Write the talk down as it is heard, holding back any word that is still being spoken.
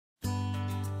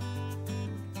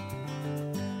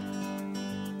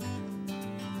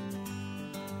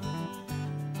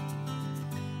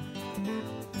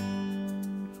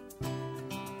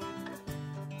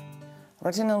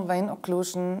Retinal vein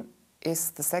occlusion is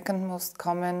the second most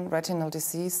common retinal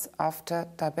disease after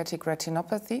diabetic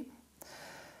retinopathy.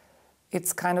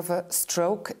 It's kind of a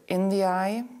stroke in the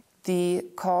eye. The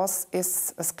cause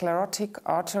is a sclerotic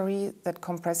artery that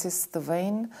compresses the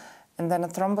vein, and then a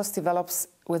thrombus develops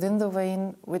within the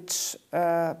vein, which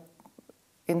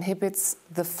inhibits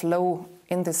the flow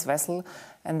in this vessel,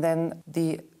 and then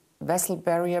the vessel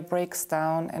barrier breaks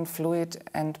down and fluid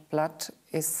and blood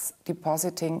is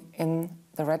depositing in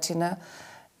the retina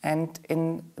and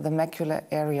in the macular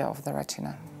area of the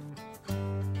retina.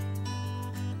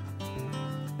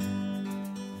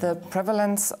 The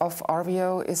prevalence of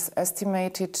RVO is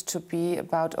estimated to be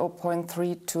about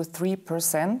 0.3 to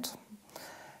 3%.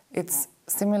 It's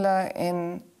similar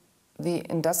in the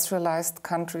industrialized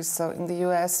countries, so in the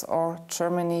US or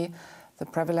Germany, the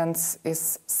prevalence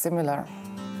is similar.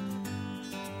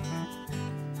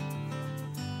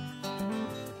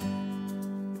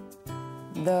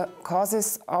 The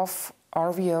causes of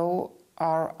RVO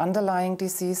are underlying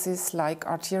diseases like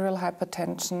arterial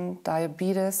hypertension,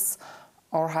 diabetes,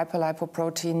 or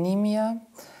hyperlipoproteinemia.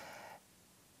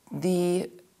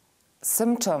 The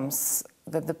symptoms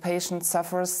that the patient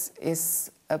suffers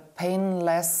is a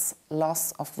painless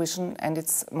loss of vision, and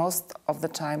it's most of the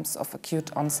times of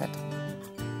acute onset.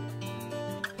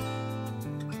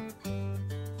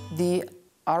 The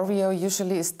RVO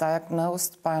usually is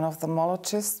diagnosed by an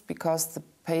ophthalmologist because the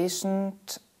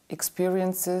patient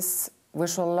experiences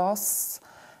visual loss,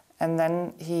 and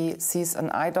then he sees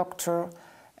an eye doctor,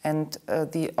 and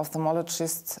the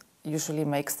ophthalmologist usually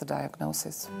makes the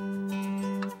diagnosis.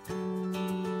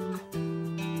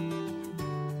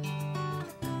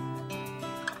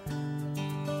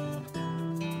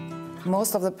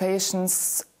 Most of the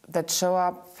patients that show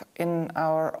up in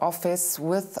our office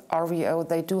with RVO,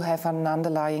 they do have an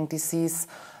underlying disease,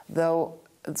 though.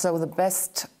 So the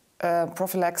best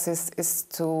prophylaxis is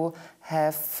to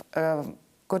have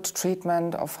good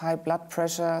treatment of high blood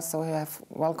pressure, so you have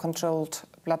well-controlled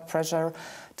blood pressure,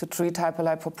 to treat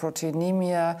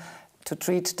hyperlipoproteinemia, to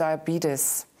treat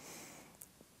diabetes.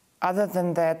 Other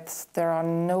than that, there are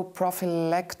no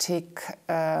prophylactic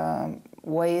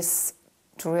ways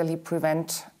to really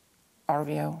prevent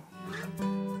RVO.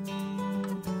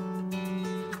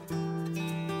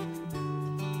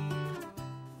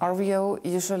 RVO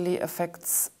usually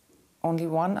affects only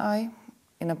one eye.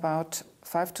 In about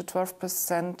 5 to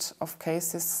 12% of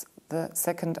cases, the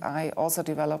second eye also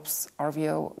develops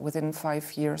RVO within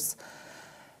 5 years.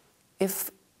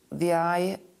 If the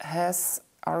eye has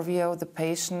RVO, the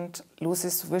patient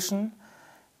loses vision,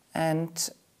 and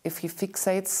if he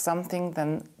fixates something,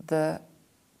 then the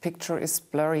picture is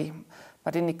blurry.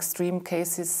 But in extreme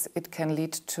cases, it can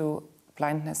lead to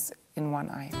blindness in one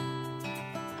eye.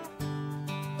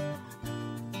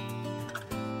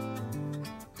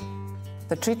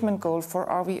 The treatment goal for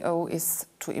RVO is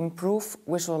to improve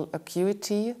visual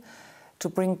acuity, to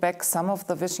bring back some of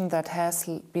the vision that has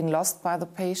been lost by the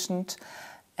patient,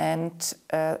 and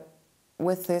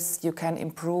with this you can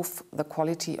improve the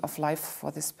quality of life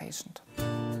for this patient.